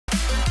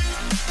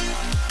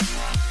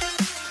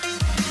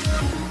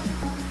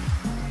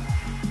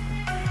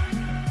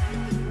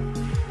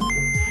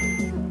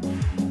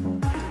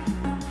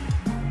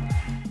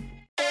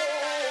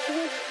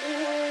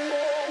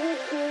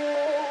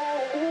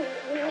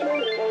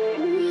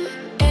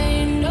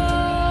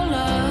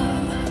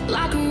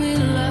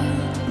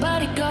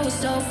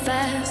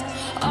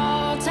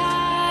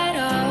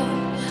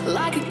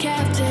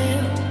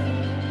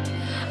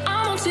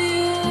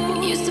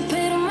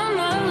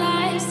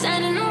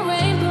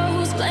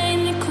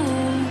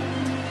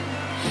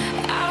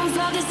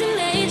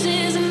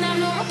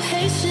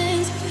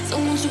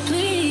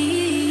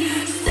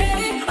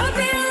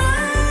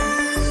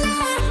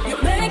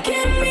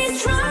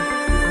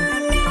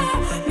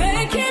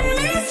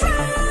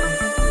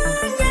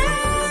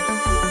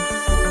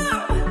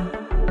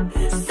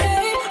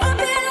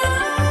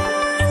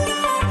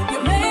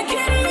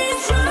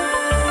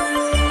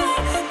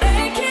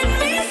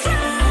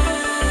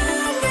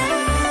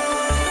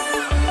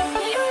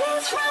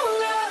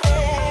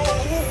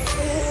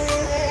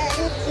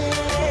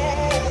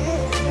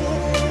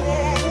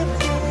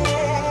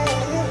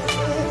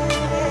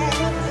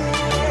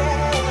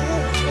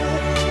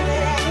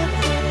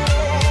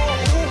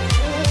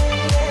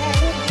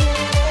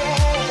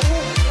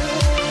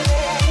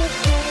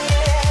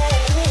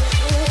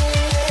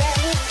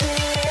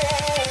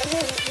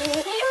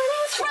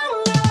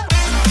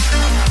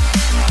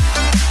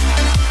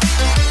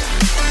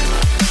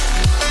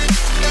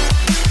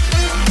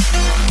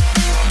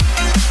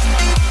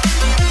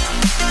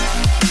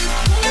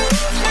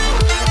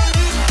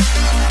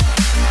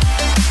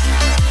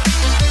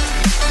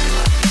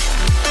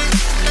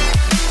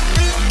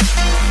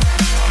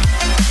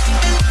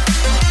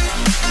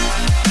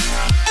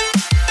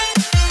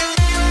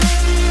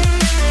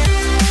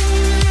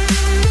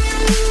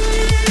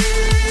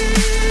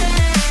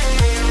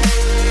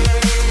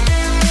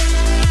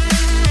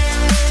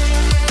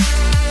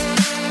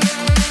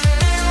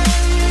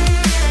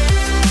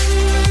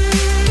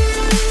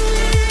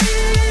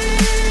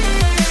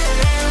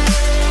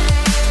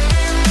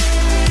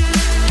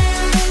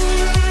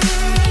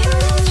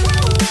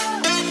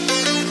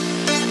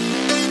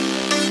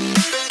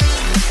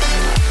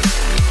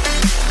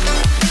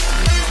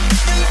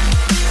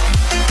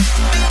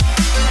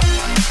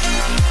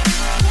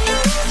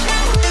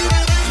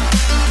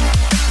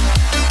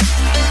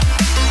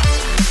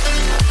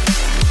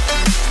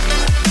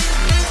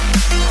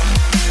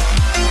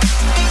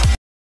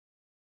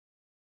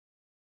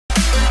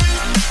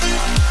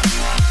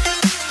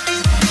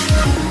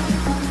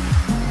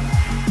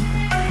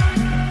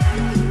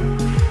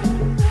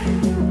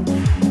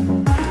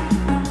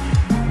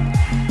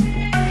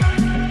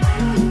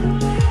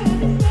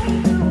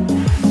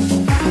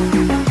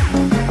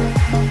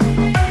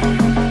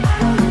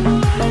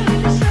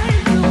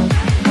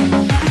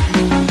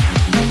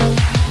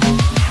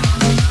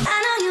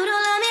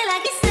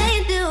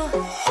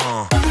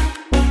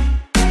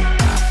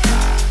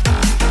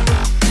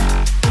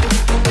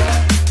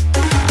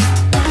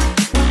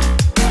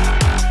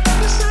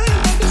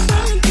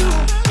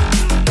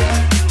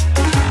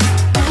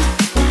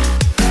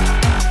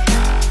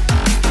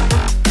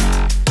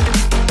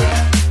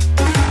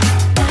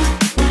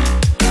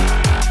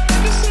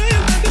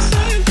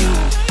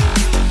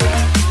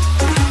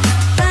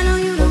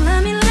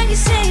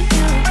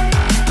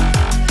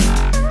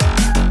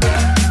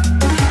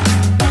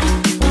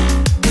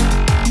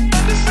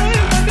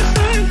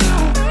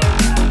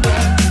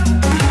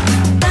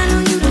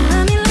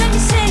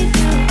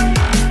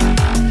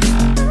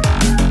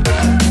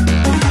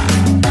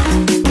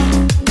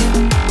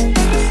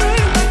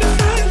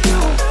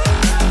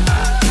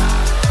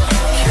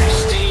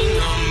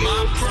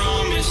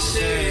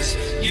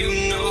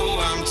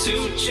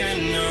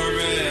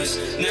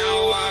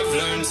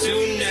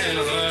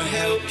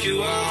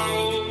you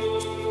out.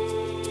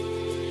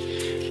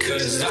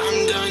 'Cause I'm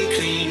done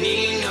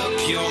cleaning up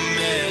your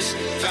mess.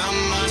 Found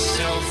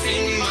myself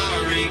in my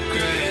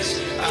regrets.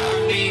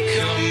 I've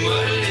become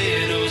a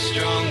little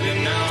stronger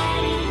now.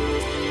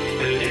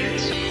 A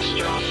little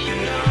stronger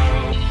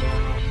now.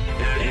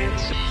 A little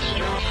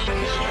stronger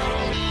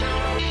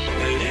now.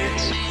 A little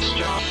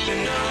stronger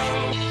now.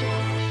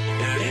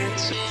 A little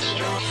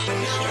stronger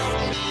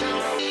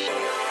now.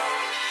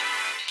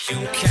 You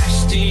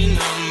cashed in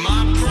on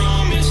my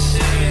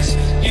promises.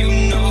 You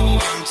know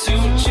I'm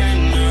too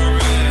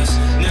generous.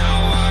 Now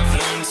I've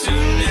learned to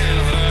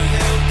never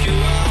help you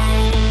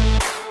out.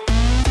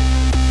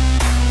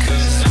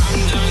 'Cause I'm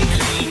done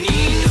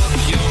cleaning up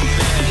your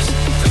mess.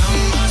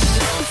 Found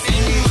myself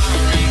in my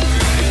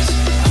regrets.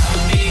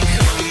 I've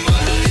become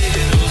a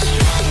little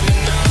stronger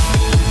now.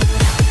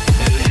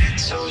 A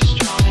little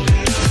stronger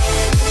now.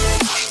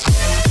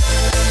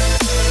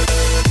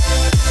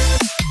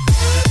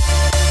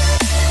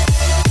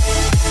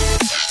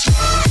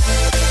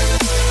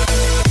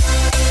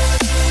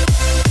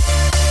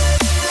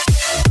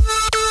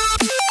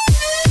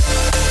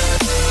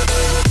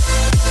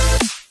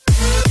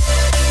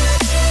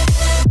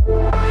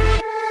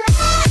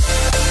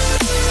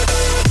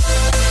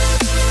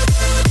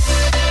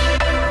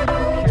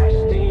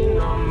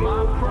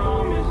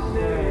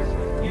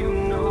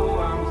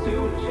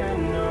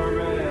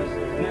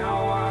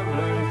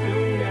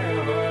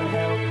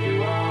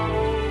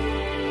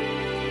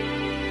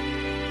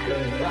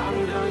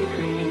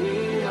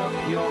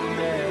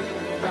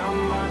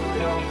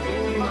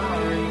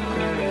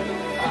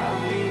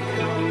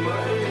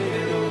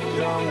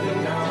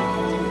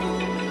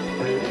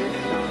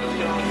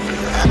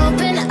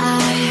 Open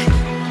eye,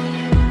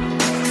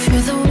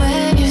 feel the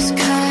waves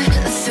cut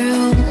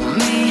through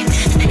me.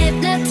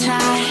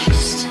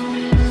 Hypnotized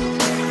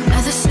by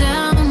the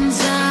sounds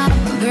I'm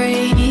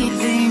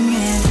breathing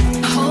in.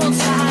 Hold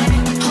tight,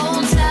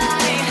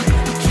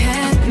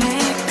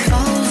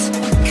 chemicals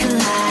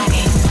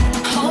collide.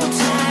 Hold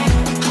tight,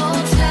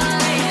 hold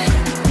tight,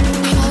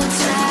 hold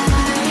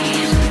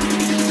tight.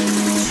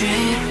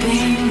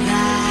 Dripping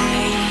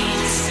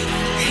lights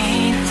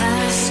paint the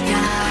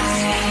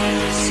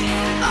skies,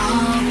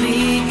 all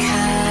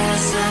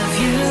because of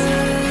you.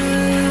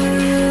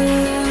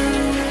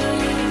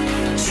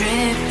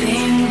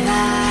 Dripping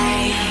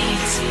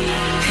lights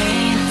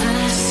paint the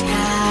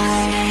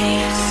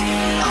skies,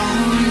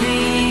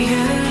 only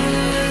you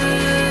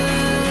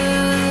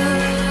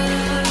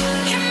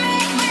can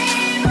make me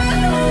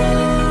move.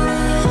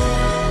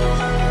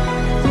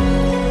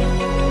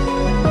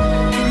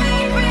 Can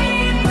make me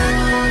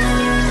move.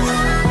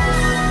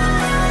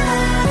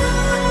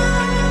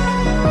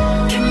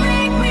 Can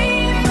make me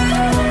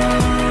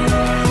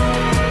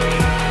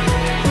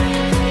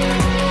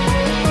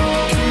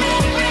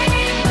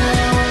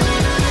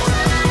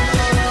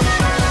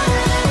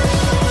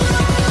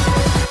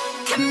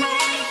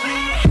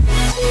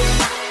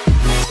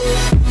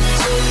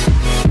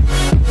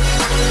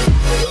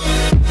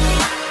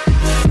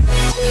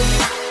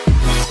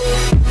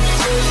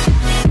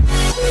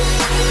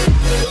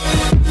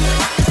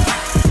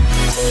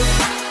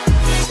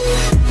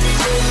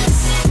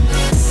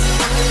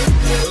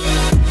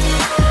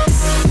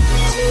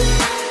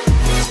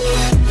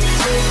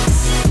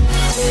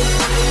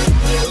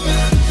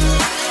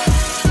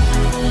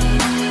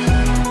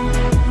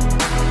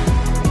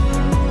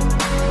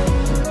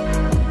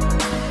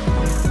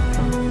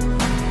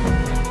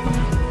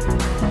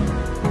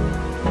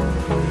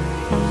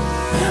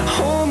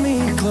Hold me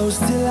close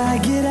till I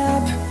get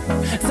up.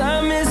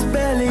 Time is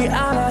barely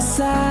on our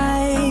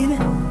side.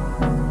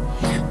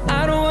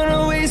 I don't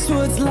wanna waste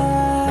what's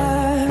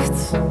left.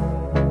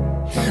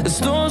 The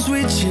storms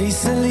we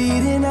chase are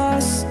leading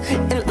us,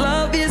 and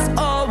love is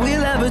all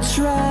we'll ever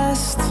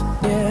trust.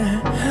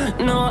 Yeah,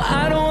 no,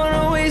 I don't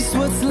wanna waste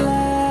what's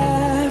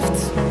left.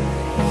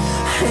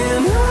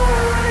 And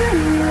on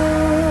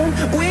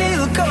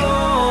we'll go,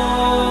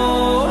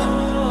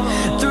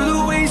 through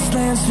the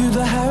wastelands, through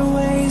the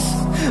highways,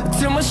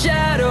 till my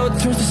shadow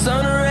turns to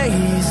sun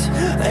rays.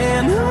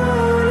 And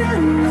on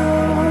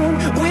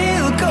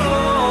we'll go,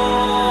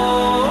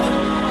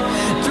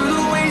 through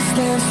the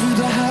wastelands, through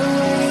the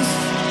highways,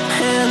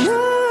 and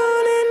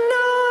on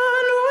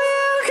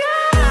we'll go.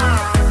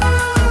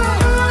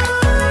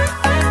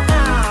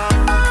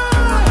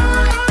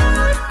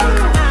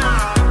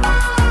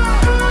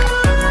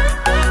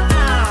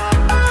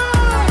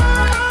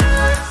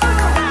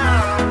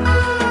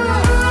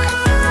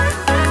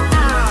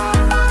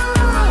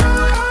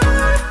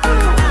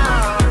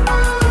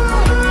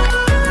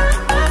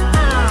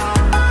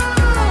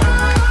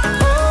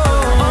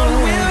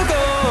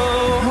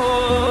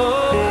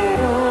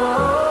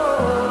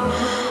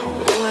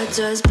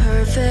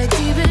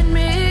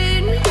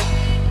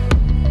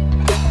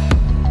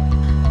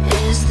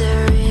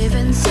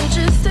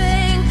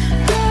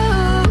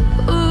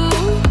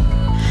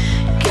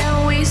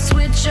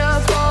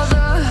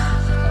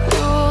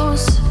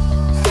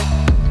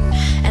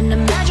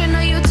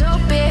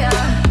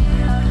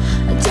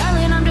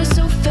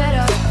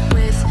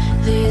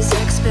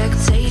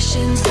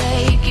 expectations,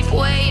 they keep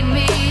weighing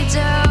me